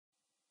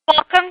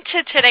Welcome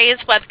to today's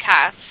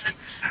webcast.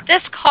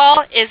 This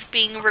call is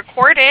being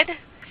recorded.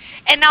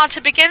 And now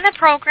to begin the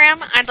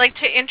program, I'd like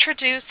to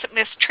introduce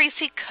Ms.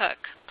 Tracy Cook.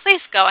 Please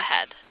go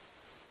ahead.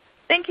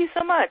 Thank you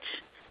so much.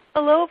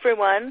 Hello,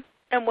 everyone,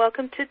 and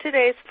welcome to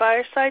today's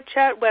Fireside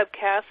Chat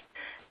webcast,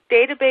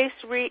 Database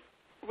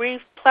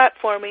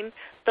Replatforming,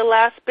 the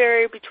Last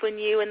Barrier Between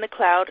You and the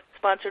Cloud,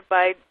 sponsored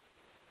by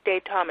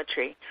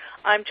Datometry.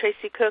 I'm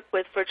Tracy Cook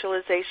with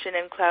Virtualization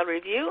and Cloud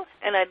Review,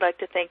 and I'd like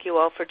to thank you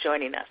all for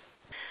joining us.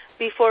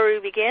 Before we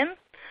begin,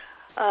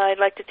 I'd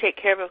like to take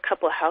care of a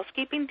couple of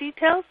housekeeping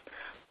details.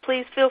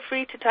 Please feel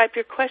free to type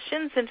your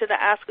questions into the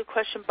Ask a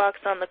Question box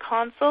on the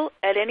console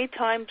at any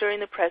time during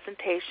the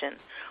presentation.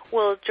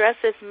 We'll address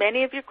as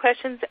many of your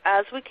questions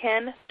as we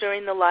can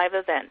during the live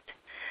event.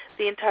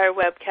 The entire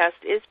webcast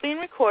is being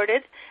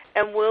recorded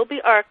and will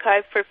be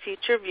archived for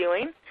future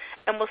viewing,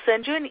 and we'll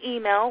send you an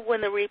email when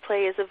the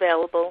replay is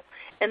available,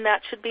 and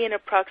that should be in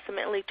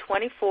approximately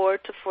 24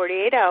 to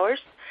 48 hours,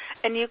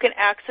 and you can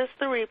access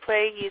the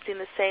replay using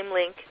the same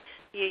link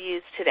you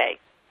used today.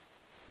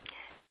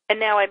 And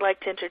now I'd like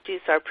to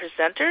introduce our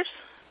presenters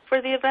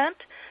for the event.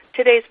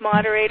 Today's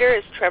moderator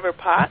is Trevor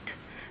Pott.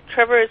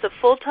 Trevor is a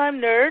full-time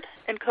nerd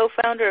and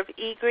co-founder of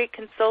eGreek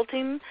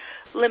Consulting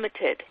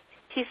Limited.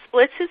 He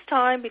splits his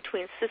time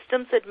between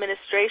systems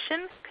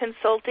administration,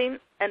 consulting,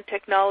 and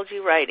technology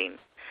writing.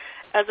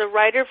 As a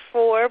writer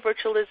for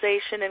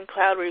Virtualization and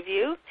Cloud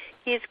Review,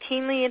 he is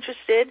keenly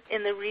interested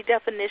in the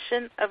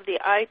redefinition of the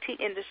IT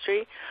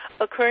industry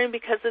occurring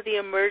because of the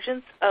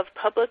emergence of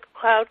public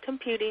cloud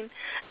computing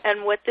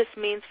and what this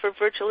means for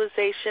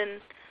virtualization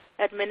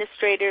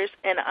administrators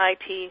and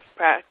IT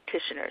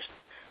practitioners.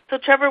 So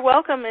Trevor,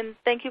 welcome, and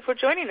thank you for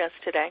joining us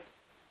today.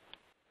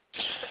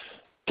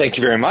 Thank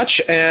you very much,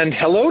 and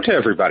hello to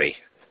everybody.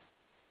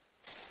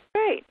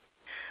 Great.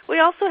 We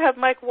also have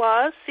Mike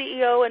Waz,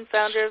 CEO and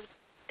founder of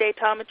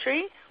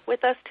Datometry,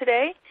 with us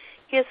today.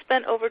 He has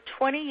spent over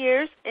 20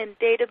 years in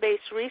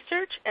database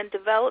research and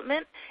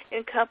development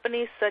in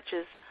companies such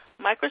as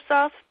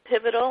Microsoft,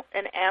 Pivotal,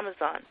 and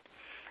Amazon.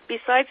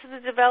 Besides the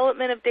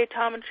development of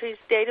Datometry's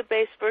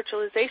database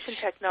virtualization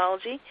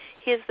technology,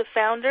 he is the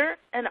founder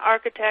and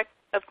architect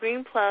of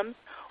Greenplum's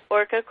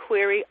Orca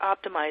Query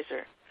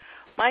Optimizer.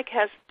 Mike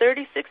has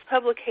 36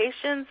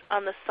 publications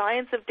on the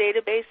science of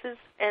databases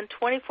and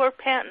 24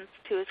 patents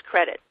to his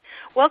credit.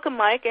 Welcome,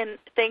 Mike, and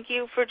thank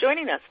you for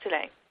joining us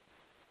today.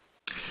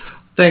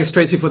 Thanks,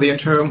 Tracy, for the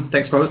intro.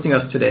 Thanks for hosting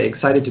us today.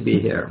 Excited to be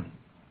here.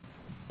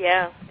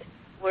 Yeah,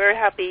 we're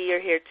happy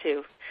you're here,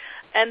 too.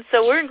 And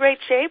so we're in great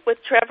shape with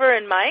Trevor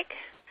and Mike.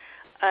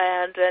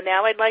 And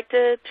now I'd like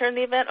to turn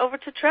the event over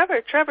to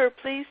Trevor. Trevor,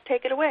 please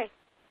take it away.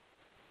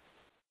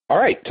 All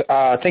right.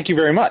 Thank you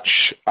very much.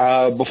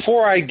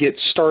 Before I get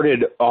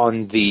started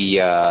on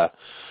the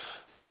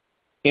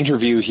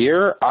interview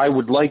here, I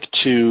would like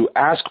to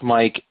ask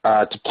Mike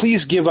to please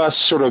give us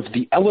sort of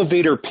the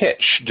elevator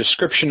pitch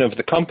description of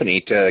the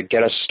company to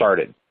get us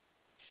started.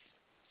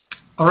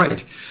 All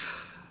right.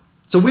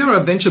 So we are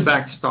a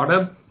venture-backed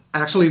startup.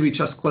 Actually, we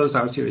just closed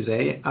our Series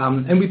A,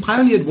 and we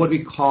pioneered what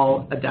we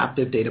call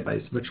adaptive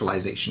database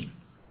virtualization.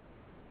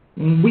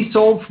 We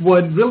solve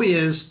what really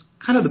is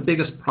kind of the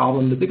biggest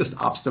problem, the biggest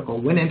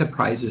obstacle when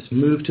enterprises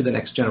move to the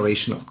next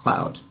generation of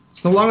cloud.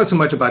 It's no longer so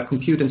much about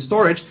compute and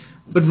storage,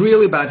 but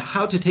really about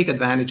how to take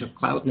advantage of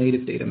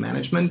cloud-native data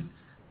management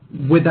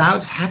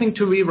without having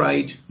to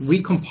rewrite,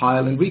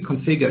 recompile, and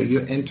reconfigure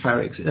your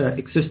entire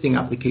existing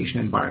application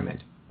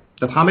environment.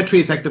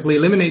 Datometry effectively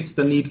eliminates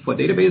the need for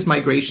database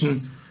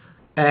migration,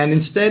 and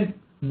instead,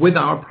 with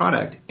our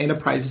product,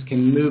 enterprises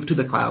can move to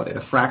the cloud at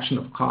a fraction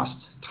of cost,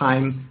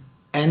 time,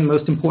 and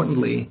most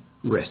importantly,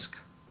 risk.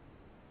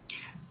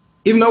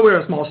 Even though we're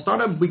a small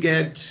startup, we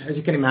get, as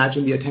you can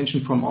imagine, the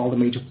attention from all the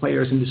major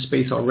players in this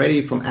space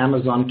already, from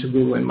Amazon to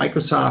Google and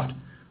Microsoft,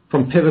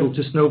 from Pivotal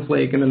to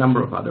Snowflake, and a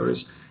number of others.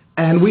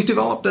 And we've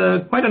developed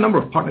quite a number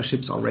of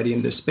partnerships already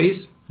in this space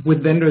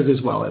with vendors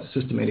as well as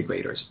system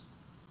integrators.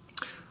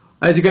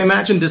 As you can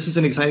imagine, this is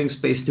an exciting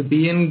space to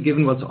be in,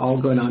 given what's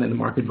all going on in the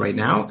market right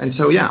now. And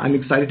so, yeah, I'm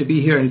excited to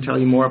be here and tell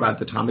you more about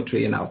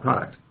Datometry and our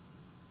product.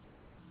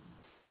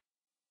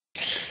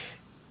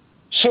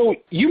 So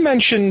you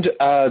mentioned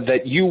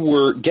that you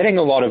were getting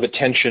a lot of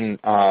attention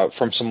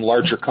from some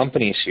larger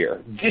companies here.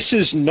 This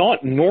is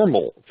not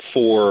normal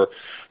for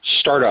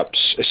startups,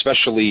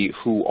 especially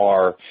who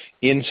are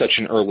in such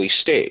an early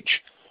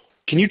stage.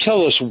 Can you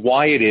tell us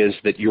why it is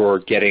that you're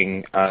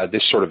getting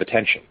this sort of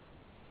attention?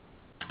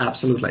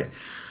 Absolutely.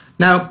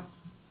 Now,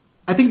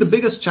 I think the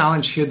biggest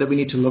challenge here that we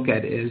need to look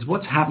at is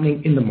what's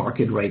happening in the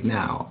market right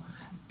now.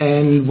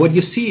 And what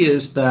you see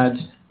is that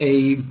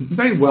a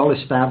very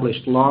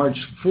well-established, large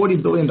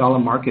 $40 billion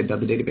market that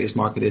the database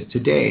market is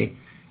today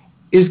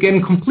is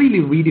getting completely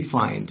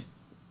redefined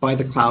by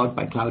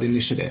cloud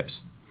initiatives.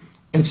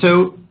 And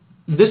so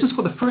this is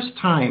for the first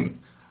time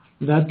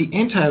that the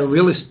entire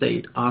real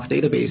estate of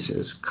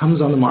databases comes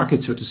on the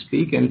market, so to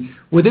speak, and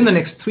within the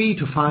next 3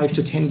 to 5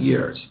 to 10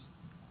 years,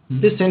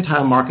 this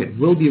entire market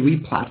will be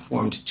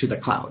replatformed to the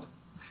cloud.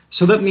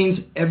 So that means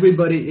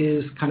everybody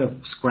is kind of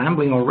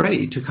scrambling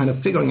already to kind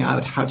of figuring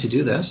out how to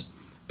do this,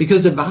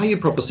 because the value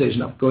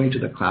proposition of going to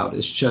the cloud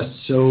is just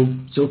so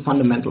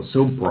fundamental,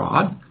 so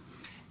broad.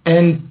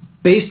 And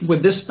based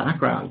with this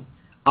background,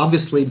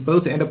 obviously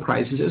both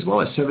enterprises as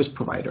well as service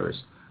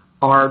providers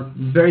are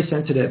very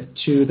sensitive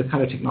to the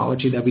kind of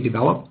technology that we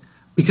develop,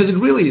 because it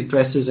really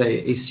addresses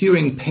a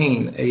searing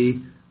pain, a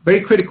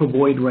very critical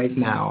void right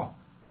now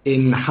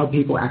in how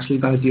people actually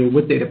got to deal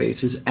with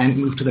databases and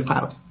move to the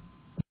cloud.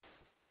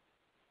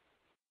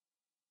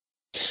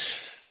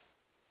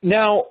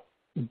 Now,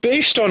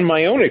 based on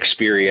my own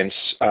experience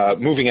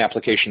moving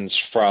applications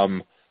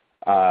from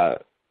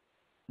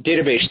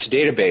database to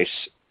database,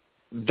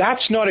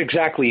 that's not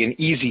exactly an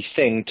easy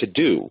thing to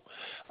do.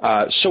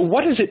 So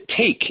what does it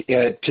take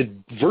to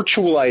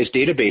virtualize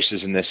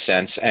databases in this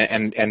sense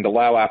and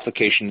allow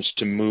applications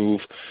to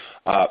move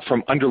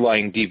from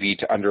underlying DB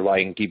to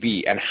underlying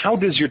DB? And how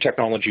does your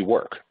technology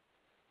work?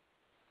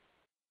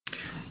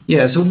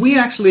 Yeah, so we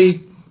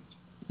actually,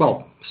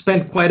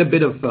 spent quite a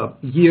bit of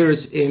years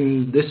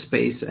in this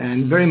space,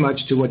 and very much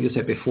to what you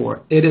said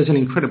before, it is an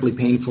incredibly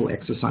painful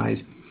exercise.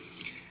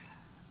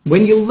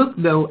 When you look,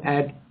 though,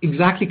 at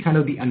exactly kind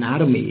of the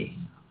anatomy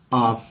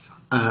of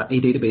a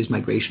database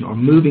migration or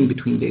moving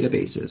between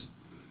databases,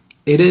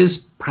 it is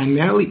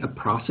primarily a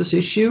process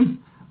issue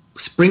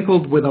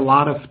sprinkled with a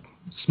lot of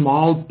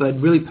small but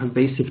really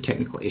pervasive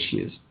technical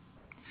issues.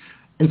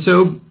 And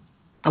so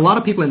a lot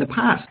of people in the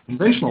past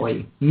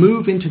conventionally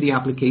move into the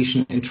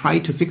application and try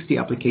to fix the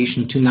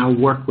application to now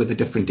work with a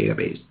different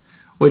database,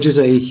 which is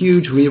a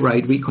huge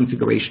rewrite,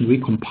 reconfiguration,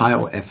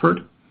 recompile effort.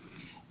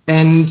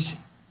 And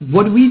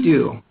what we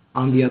do,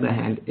 on the other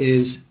hand,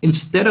 is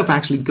instead of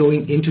actually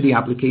going into the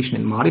application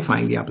and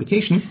modifying the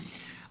application,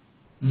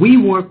 we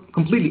work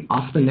completely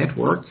off the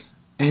network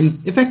and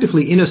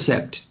effectively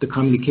intercept the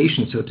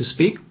communication, so to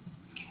speak,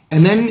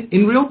 and then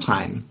in real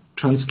time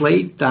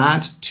translate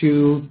that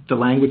to the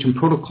language and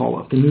protocol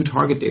of the new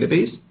target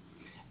database,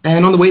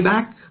 and on the way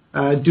back,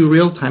 do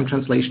real-time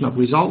translation of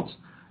results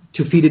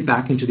to feed it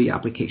back into the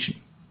application.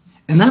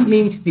 And that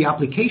means the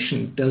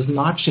application does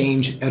not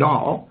change at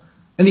all,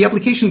 and the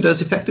application does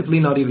effectively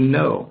not even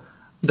know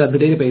that the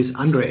database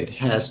under it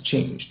has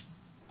changed.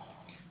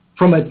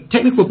 From a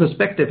technical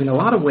perspective, in a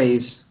lot of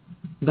ways,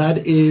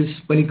 that is,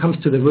 when it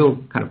comes to the real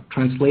kind of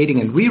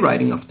translating and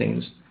rewriting of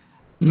things,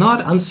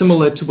 not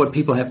unsimilar to what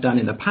people have done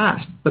in the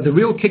past. But the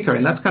real kicker,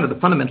 and that's kind of the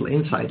fundamental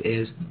insight,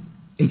 is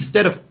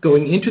instead of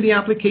going into the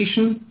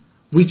application,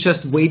 we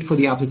just wait for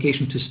the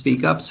application to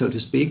speak up, so to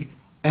speak,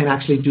 and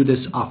actually do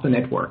this off the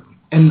network.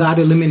 And that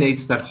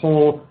eliminates that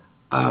whole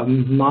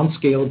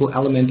non-scalable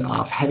element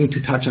of having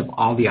to touch up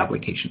all the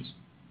applications.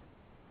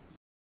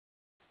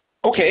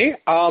 Okay.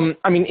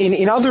 I mean,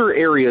 in other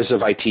areas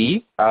of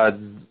IT,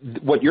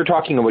 what you're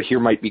talking about here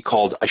might be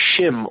called a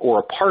shim or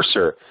a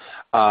parser,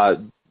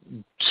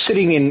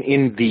 sitting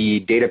in the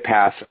data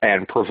path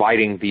and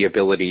providing the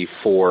ability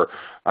for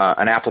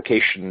an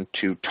application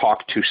to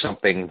talk to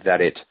something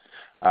that it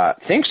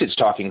thinks it's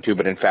talking to,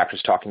 but in fact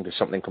is talking to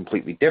something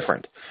completely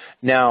different.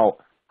 Now,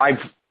 I've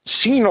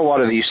seen a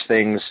lot of these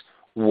things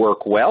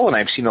work well, and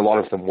I've seen a lot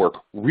of them work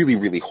really,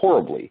 really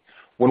horribly.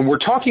 When we're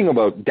talking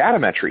about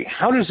Datometry,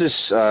 how does this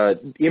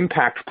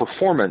impact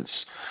performance?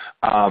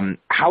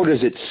 How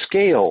does it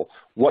scale?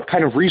 What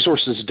kind of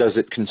resources does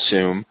it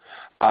consume?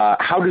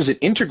 How does it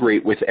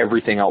integrate with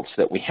everything else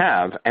that we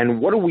have? And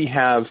what do we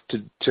have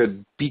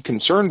to be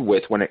concerned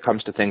with when it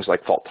comes to things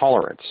like fault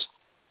tolerance?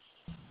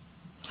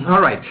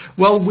 All right.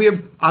 Well,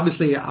 we're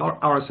obviously,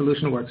 our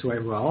solution works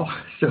very well,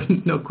 so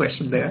no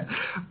question there.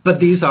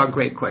 But these are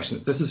great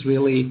questions. This is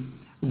really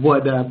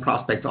what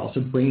prospects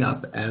also bring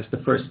up as the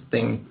first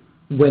thing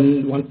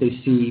once they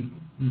see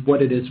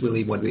what it is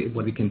really what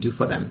we can do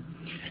for them.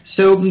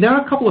 So there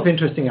are a couple of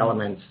interesting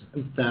elements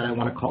that I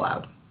want to call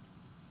out.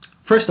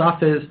 First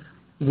off is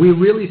we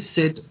really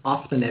sit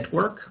off the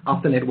network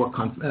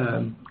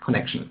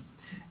connection.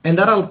 And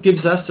that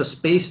gives us a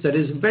space that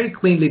is very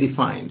cleanly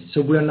defined.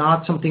 So we're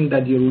not something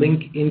that you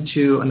link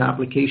into an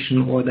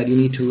application or that you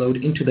need to load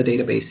into the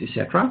database,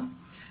 etc.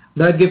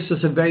 That gives us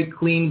a very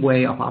clean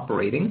way of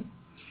operating.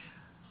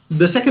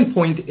 The second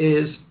point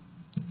is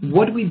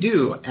what we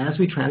do as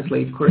we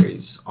translate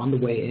queries on the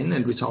way in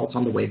and results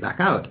on the way back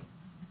out.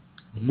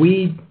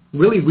 We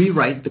really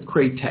rewrite the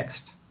query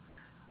text.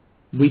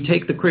 We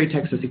take the query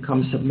text as it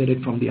comes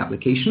submitted from the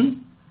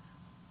application,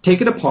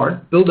 take it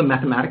apart, build a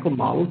mathematical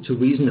model to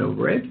reason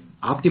over it,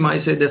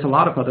 optimize it. There's a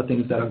lot of other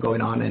things that are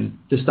going on, and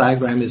this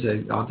diagram is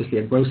obviously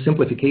a gross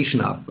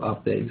simplification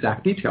of the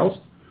exact details.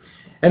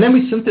 And then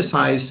we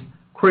synthesize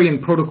query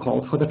and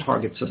protocol for the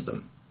target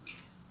system.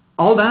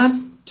 All that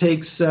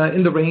takes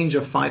in the range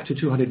of 5 to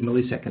 200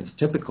 milliseconds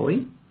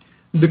typically.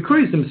 The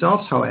queries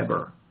themselves,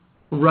 however,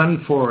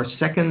 run for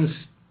seconds,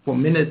 for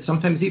minutes,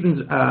 sometimes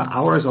even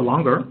hours or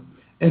longer.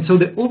 And so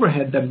the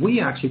overhead that we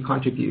actually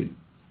contribute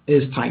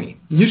is tiny.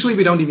 Usually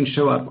we don't even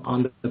show up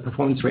on the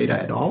performance radar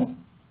at all.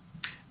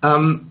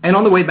 And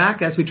on the way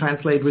back, as we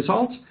translate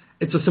results,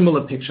 it's a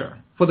similar picture.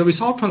 For the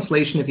result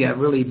translation, if you have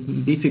really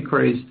beefy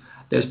queries,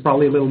 there's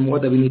probably a little more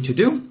that we need to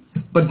do.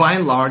 But by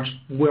and large,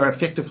 we're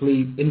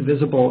effectively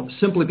invisible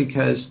simply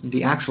because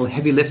the actual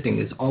heavy lifting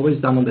is always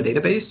done on the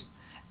database,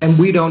 and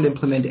we don't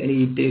implement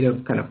any data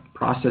kind of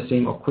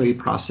processing or query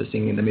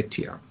processing in the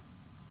mid-tier.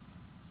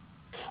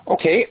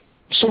 Okay,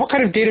 so what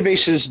kind of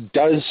databases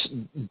does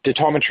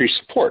Datometry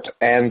support,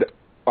 and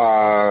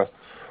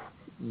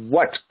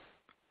what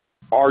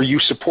are you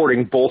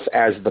supporting both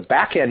as the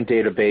back-end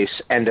database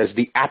and as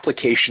the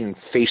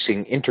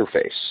application-facing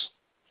interface?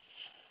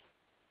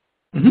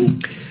 Mm-hmm.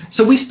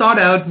 So we start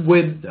out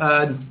with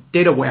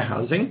data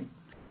warehousing,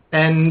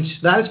 and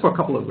that is for a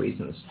couple of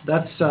reasons.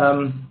 That's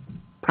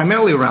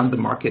primarily around the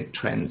market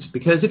trends,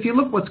 because if you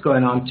look what's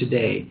going on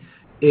today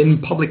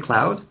in public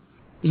cloud,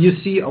 you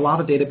see a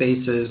lot of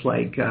databases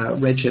like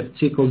Redshift,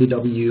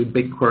 SQLDB,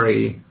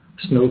 BigQuery,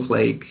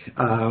 Snowflake,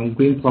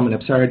 Greenplum, and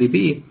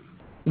AbsariDB,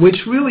 which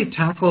really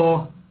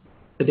tackle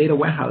the data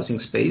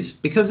warehousing space,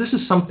 because this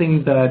is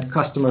something that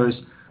customers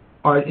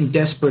are in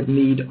desperate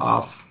need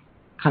of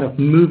kind of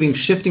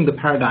shifting the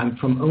paradigm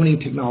from owning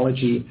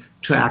technology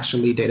to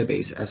actually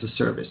database as a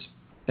service.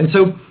 And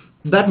so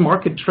that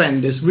market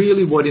trend is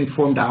really what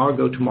informed our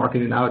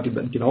go-to-market and our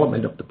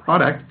development of the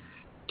product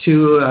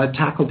to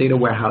tackle data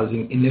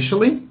warehousing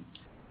initially.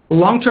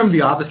 Long-term, we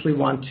obviously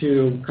want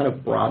to kind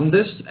of broaden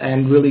this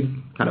and really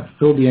kind of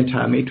fill the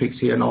entire matrix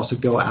here and also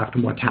go after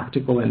more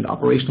tactical and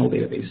operational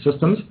database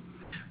systems.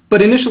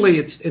 But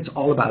initially, it's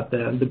all about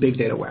the big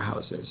data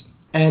warehouses.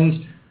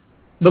 And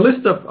the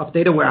list of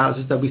data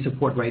warehouses that we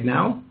support right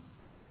now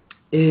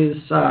is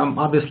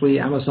obviously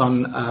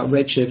Amazon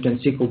Redshift and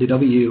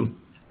SQLDB,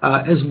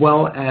 as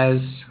well as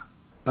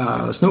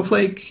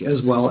Snowflake,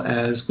 as well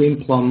as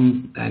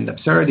Greenplum and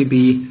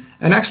AbsariDB,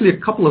 and actually a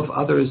couple of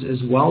others as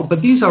well.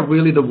 But these are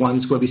really the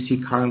ones where we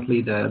see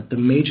currently the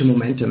major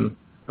momentum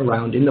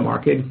around in the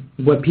market,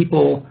 where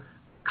people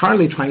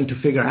currently trying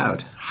to figure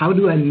out, how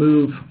do I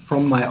move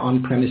from my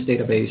on-premise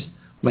database,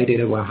 my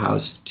data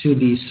warehouse, to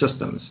these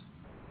systems?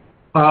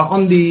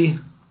 On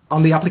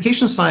the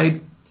application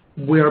side,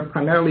 we're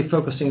primarily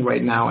focusing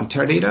right now on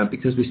Teradata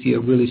because we see a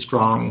really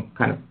strong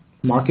kind of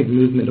market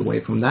movement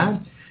away from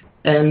that.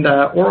 And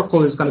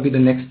Oracle is going to be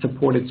the next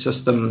supported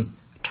system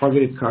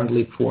targeted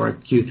currently for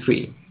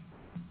Q3.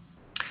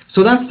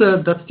 So that's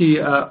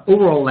the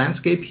overall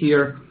landscape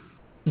here.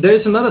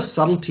 There's another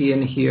subtlety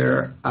in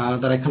here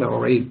that I kind of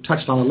already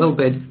touched on a little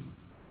bit.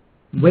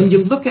 When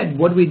you look at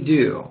what we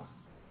do,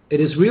 it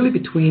is really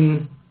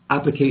between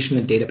application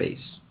and database.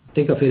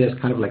 Think of it as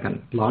kind of like a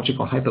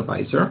logical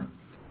hypervisor.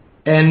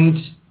 And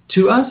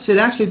to us, it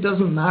actually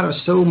doesn't matter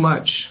so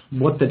much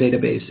what the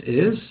database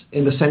is,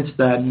 in the sense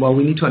that, well,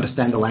 we need to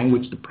understand the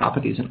language, the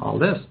properties, and all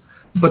this.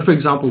 But for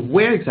example,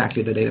 where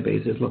exactly the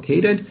database is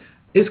located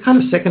is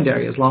kind of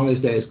secondary as long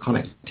as there is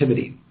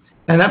connectivity.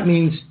 And that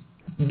means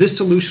this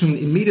solution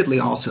immediately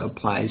also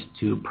applies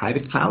to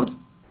private cloud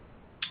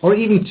or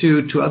even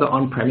to other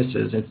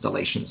on-premises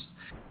installations.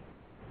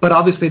 But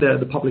obviously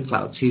the public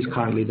cloud sees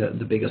currently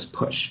the biggest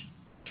push.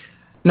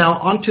 Now,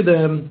 on to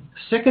the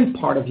second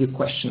part of your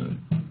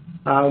question.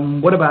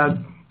 What about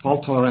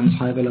fault tolerance,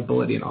 high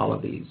availability, and all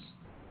of these?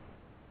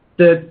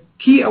 The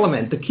key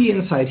element, the key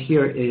insight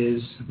here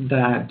is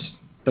that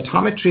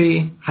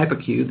Datometry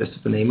HyperQ, this is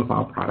the name of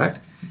our product,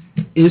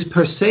 is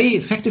per se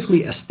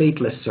effectively a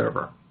stateless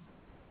server.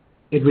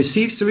 It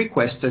receives the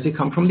requests as they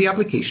come from the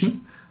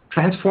application,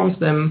 transforms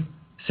them,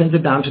 sends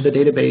it down to the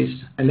database,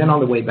 and then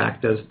on the way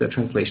back does the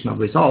translation of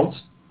results.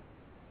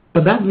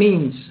 But that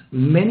means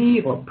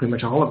many, or pretty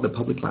much all of the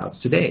public clouds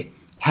today,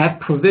 have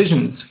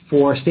provisions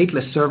for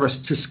stateless servers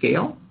to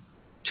scale,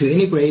 to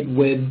integrate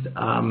with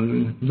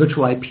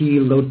virtual IP,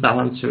 load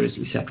balancers,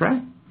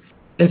 etc.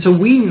 And so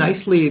we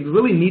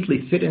really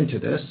neatly fit into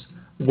this,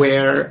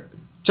 where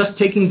just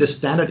taking the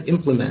standard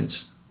implements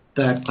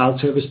that cloud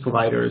service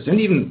providers and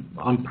even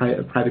on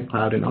private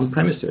cloud and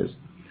on-premises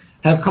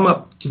have come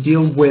up to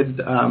deal with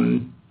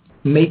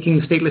making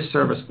stateless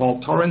servers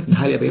fault tolerant and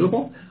highly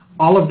available.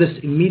 All of this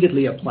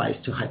immediately applies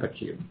to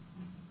HyperQ.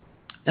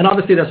 And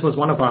obviously this was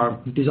one of our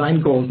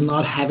design goals,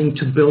 not having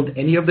to build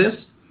any of this,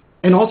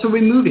 and also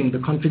removing the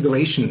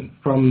configuration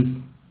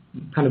from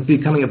kind of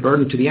becoming a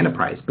burden to the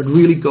enterprise, but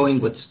really going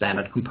with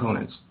standard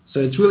components. So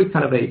it's really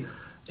kind of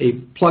a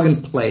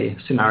plug-and-play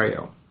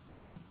scenario.